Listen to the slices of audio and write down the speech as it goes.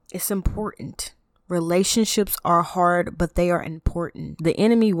It's important. Relationships are hard, but they are important. The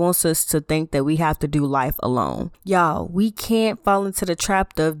enemy wants us to think that we have to do life alone. Y'all, we can't fall into the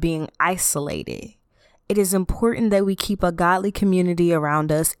trap of being isolated. It is important that we keep a godly community around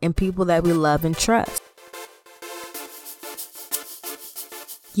us and people that we love and trust.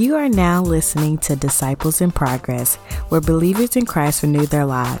 You are now listening to Disciples in Progress, where believers in Christ renew their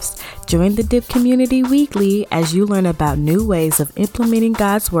lives. Join the DIP community weekly as you learn about new ways of implementing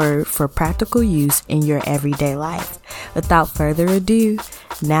God's Word for practical use in your everyday life. Without further ado,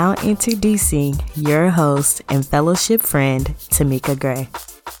 now introducing your host and fellowship friend, Tamika Gray.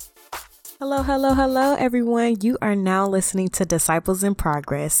 Hello, everyone. You are now listening to Disciples in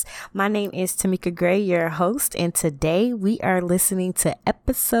Progress. My name is Tamika Gray, your host, and today we are listening to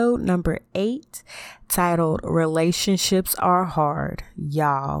episode number 8, titled Relationships Are Hard.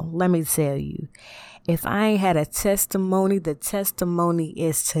 Y'all, let me tell you, if I ain't had a testimony, the testimony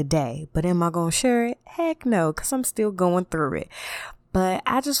is today. But am I going to share it? Heck no, because I'm still going through it. But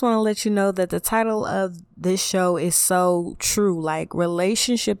I just want to let you know that the title of this show is so true. Like,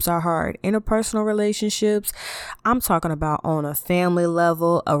 relationships are hard. Interpersonal relationships, I'm talking about on a family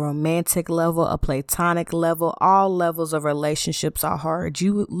level, a romantic level, a platonic level. All levels of relationships are hard.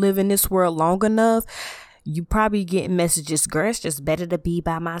 You live in this world long enough, you probably get messages, girl, it's just better to be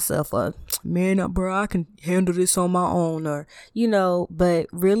by myself, or man, bro, I can handle this on my own, or, but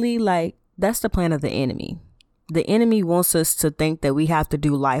really, like, that's the plan of the enemy. The enemy wants us to think that we have to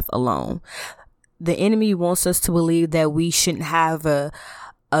do life alone. The enemy wants us to believe that we shouldn't have a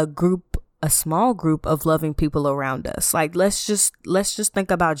small group of loving people around us. Like, let's just think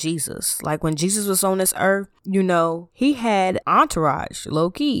about Jesus. Like, when Jesus was on this earth, he had entourage, low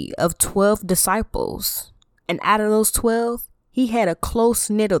key, of 12 disciples. And out of those 12, he had a close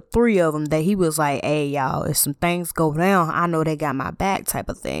knit of 3 of them that he was like, hey, y'all, if some things go down, I know they got my back type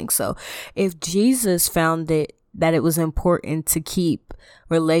of thing. So if Jesus found that it was important to keep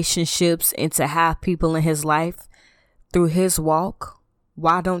relationships and to have people in his life through his walk,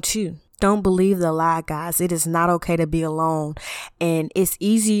 why don't you? Don't believe the lie, guys. It is not okay to be alone. And it's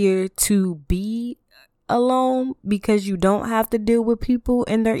easier to be alone because you don't have to deal with people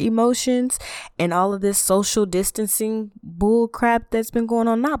and their emotions and all of this social distancing bull crap that's been going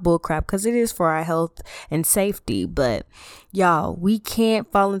on. Not bull crap, because it is for our health and safety. But y'all, we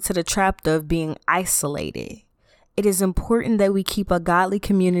can't fall into the trap of being isolated. It is important that we keep a godly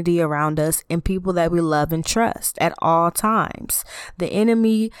community around us and people that we love and trust at all times. The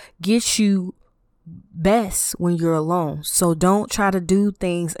enemy gets you best when you're alone. So don't try to do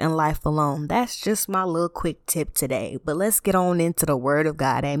things in life alone. That's just my little quick tip today. But let's get on into the word of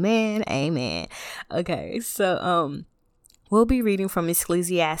God. Amen. Amen. Okay. So, we'll be reading from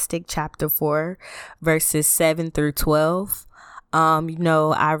Ecclesiastic chapter 4, verses 7 through 12.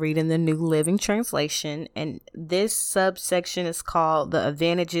 I read in the New Living Translation, and this subsection is called The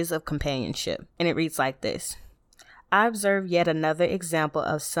Advantages of Companionship. And it reads like this. I observe yet another example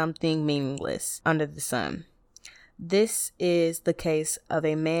of something meaningless under the sun. This is the case of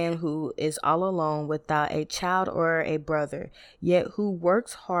a man who is all alone without a child or a brother, yet who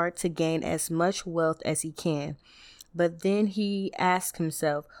works hard to gain as much wealth as he can. But then he asks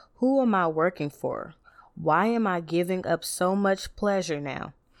himself, who am I working for? Why am I giving up so much pleasure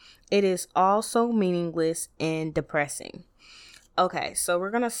now? It is all so meaningless and depressing. Okay, so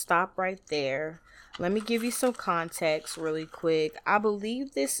we're going to stop right there. Let me give you some context really quick. I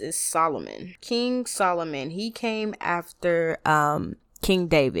believe this is Solomon. King Solomon. He came after King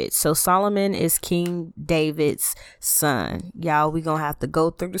David. So Solomon is King David's son. Y'all, we're going to have to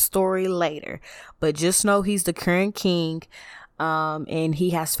go through the story later. But just know he's the current king. And he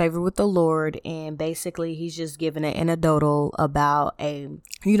has favor with the Lord, and basically he's just giving an anecdotal about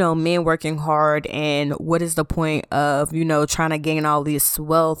men working hard, and what is the point of, trying to gain all this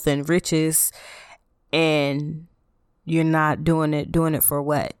wealth and riches, and you're not doing it for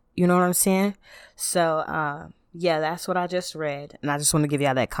what? You know what I'm saying? So, that's what I just read, and I just want to give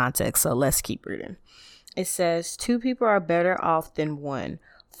y'all that context. So let's keep reading. It says, 2 people are better off than one,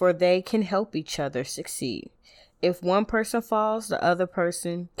 for they can help each other succeed. If one person falls, the other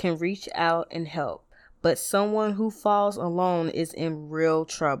person can reach out and help, but someone who falls alone is in real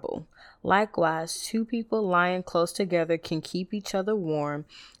trouble. Likewise, 2 people lying close together can keep each other warm,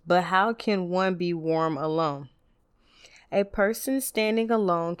 but how can one be warm alone? A person standing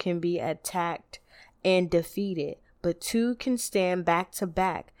alone can be attacked and defeated, but 2 can stand back to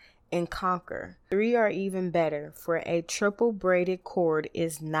back and conquer. 3 are even better, for a triple braided cord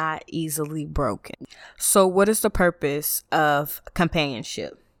is not easily broken. So what is the purpose of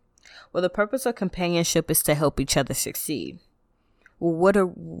companionship? Well, the purpose of companionship is to help each other succeed. what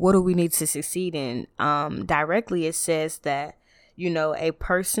do we need to succeed in? Directly, it says that, a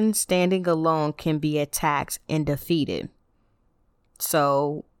person standing alone can be attacked and defeated.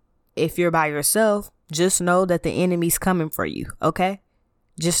 So if you're by yourself, just know that the enemy's coming for you. Okay.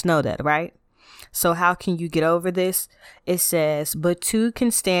 Just know that, right? So how can you get over this? It says, but two can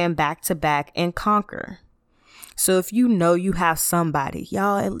stand back to back and conquer. So if you know you have somebody,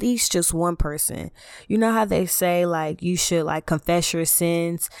 y'all, at least just one person, you know how they say like you should like confess your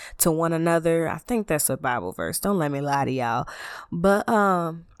sins to one another. I think that's a Bible verse. Don't let me lie to y'all. But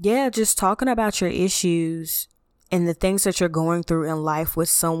yeah, just talking about your issues and the things that you're going through in life with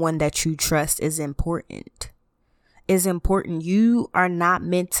someone that you trust is important. You are not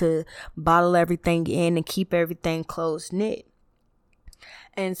meant to bottle everything in and keep everything close knit.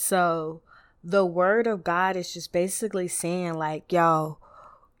 And so the word of God is just basically saying like, y'all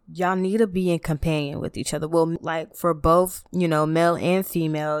need to be in companion with each other. Well, like for both, male and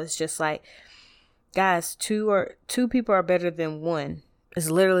female, it's just like, guys, two people are better than one. Is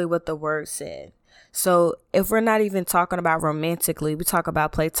literally what the word said. So if we're not even talking about romantically, we talk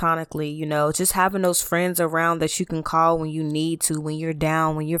about platonically, just having those friends around that you can call when you need to, when you're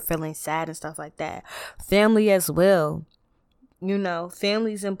down, when you're feeling sad and stuff like that. Family as well.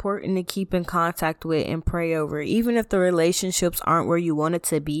 Family is important to keep in contact with and pray over. Even if the relationships aren't where you want it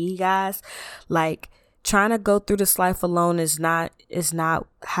to be, guys, like trying to go through this life alone is not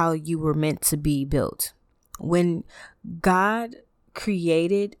how you were meant to be built. When God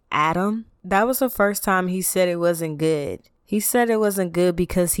created Adam, that was the first time he said it wasn't good. He said it wasn't good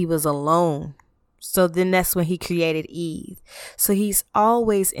because he was alone. So then that's when he created Eve. So he's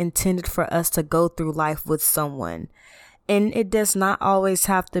always intended for us to go through life with someone. And it does not always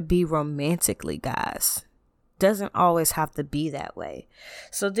have to be romantically, guys. Doesn't always have to be that way.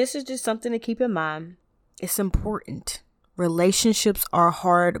 So this is just something to keep in mind. It's important. Relationships are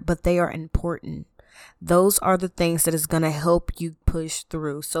hard, but they are important. Those are the things that is going to help you push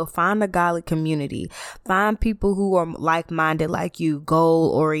through. So find a godly community. Find people who are like-minded like you,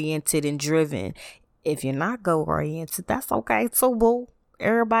 goal-oriented and driven. If you're not goal-oriented, that's okay. So, boo.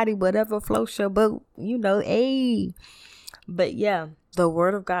 Everybody, whatever floats your boat, hey. But yeah, the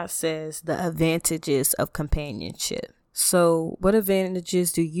word of God says the advantages of companionship. So what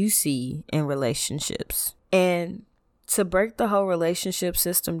advantages do you see in relationships? And to break the whole relationship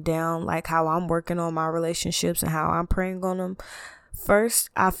system down, like how I'm working on my relationships and how I'm praying on them, first,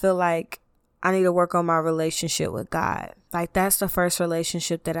 I feel like I need to work on my relationship with God. Like that's the first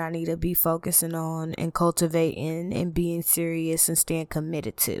relationship that I need to be focusing on and cultivating and being serious and staying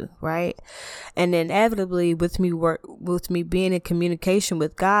committed to, right? And inevitably with me being in communication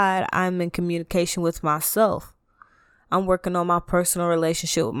with God, I'm in communication with myself. I'm working on my personal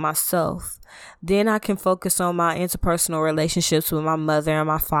relationship with myself. Then I can focus on my interpersonal relationships with my mother and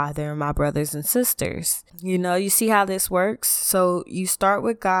my father and my brothers and sisters. You see how this works? So you start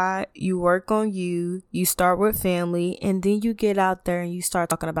with God, you work on you start with family, and then you get out there and you start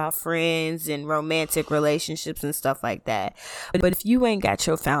talking about friends and romantic relationships and stuff like that. But if you ain't got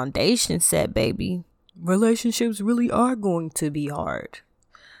your foundation set, baby, relationships really are going to be hard.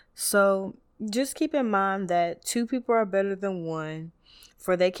 So just keep in mind that two people are better than one,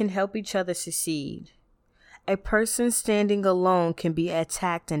 for they can help each other succeed. A person standing alone can be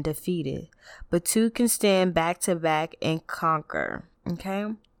attacked and defeated, but two can stand back to back and conquer. Okay?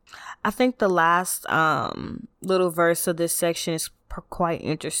 I think the last little verse of this section is quite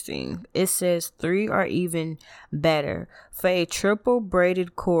interesting. It says 3 are even better, for a triple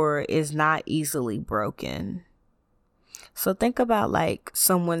braided cord is not easily broken. So think about like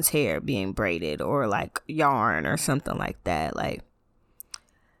someone's hair being braided or like yarn or something like that. Like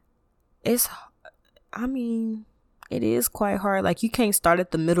it is quite hard. Like you can't start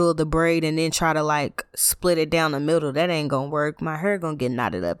at the middle of the braid and then try to like split it down the middle. That ain't gonna work. My hair gonna get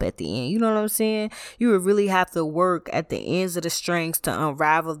knotted up at the end. You know what I'm saying? You would really have to work at the ends of the strings to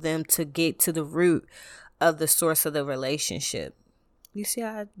unravel them to get to the root of the source of the relationship. You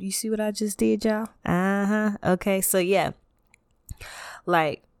see what I just did, y'all? Okay, so yeah.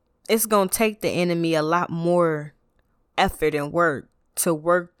 Like, it's going to take the enemy a lot more effort and work to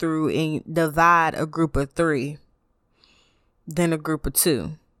work through and divide a group of 3 than a group of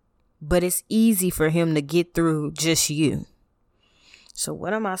 2. But it's easy for him to get through just you. So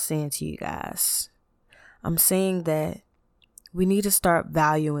what am I saying to you guys? I'm saying that we need to start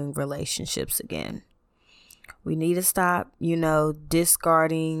valuing relationships again. We need to stop,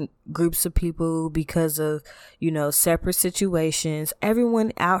 discarding groups of people because of, separate situations.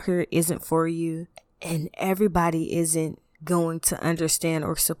 Everyone out here isn't for you, and everybody isn't going to understand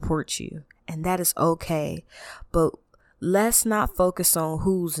or support you. And that is okay. But let's not focus on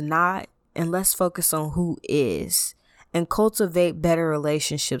who's not, and let's focus on who is, and cultivate better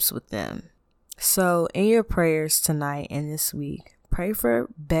relationships with them. So in your prayers tonight and this week, pray for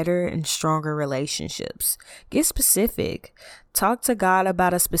better and stronger relationships. Get specific. Talk to God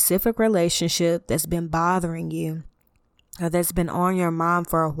about a specific relationship that's been bothering you, or that's been on your mind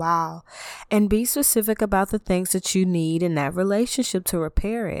for a while, and be specific about the things that you need in that relationship to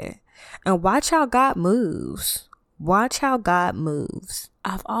repair it. And watch how God moves. Watch how God moves.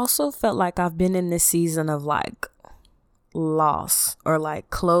 I've also felt like I've been in this season of like loss, or like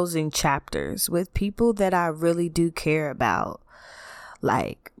closing chapters with people that I really do care about,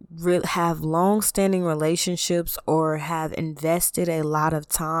 like have long-standing relationships, or have invested a lot of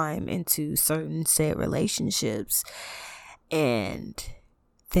time into certain said relationships, and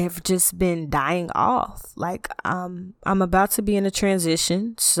they've just been dying off. Like I'm about to be in a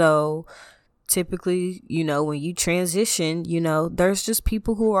transition, so typically, when you transition, there's just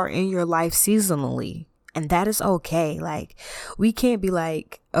people who are in your life seasonally, and that is okay. Like, we can't be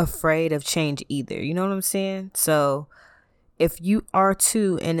like afraid of change either. You know what I'm saying? So if you are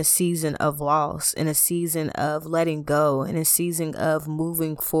too in a season of loss, in a season of letting go, in a season of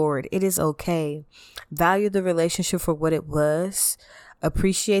moving forward, it is okay. Value the relationship for what it was.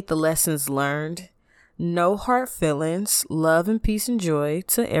 Appreciate the lessons learned. No hard feelings. Love and peace and joy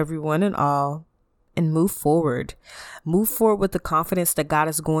to everyone and all. And move forward. Move forward with the confidence that God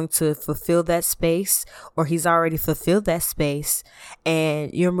is going to fulfill that space, or He's already fulfilled that space,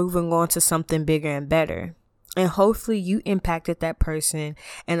 and you're moving on to something bigger and better. And hopefully you impacted that person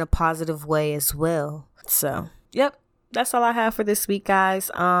in a positive way as well. So, yep. That's all I have for this week, guys.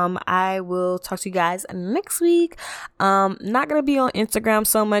 I will talk to you guys next week. Not gonna be on Instagram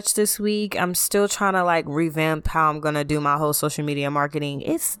so much this week. I'm still trying to like revamp how I'm gonna do my whole social media marketing.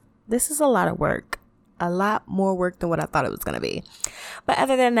 This is a lot of work. A lot more work than what I thought it was gonna be. But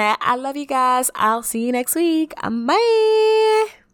other than that, I love you guys. I'll see you next week. Bye.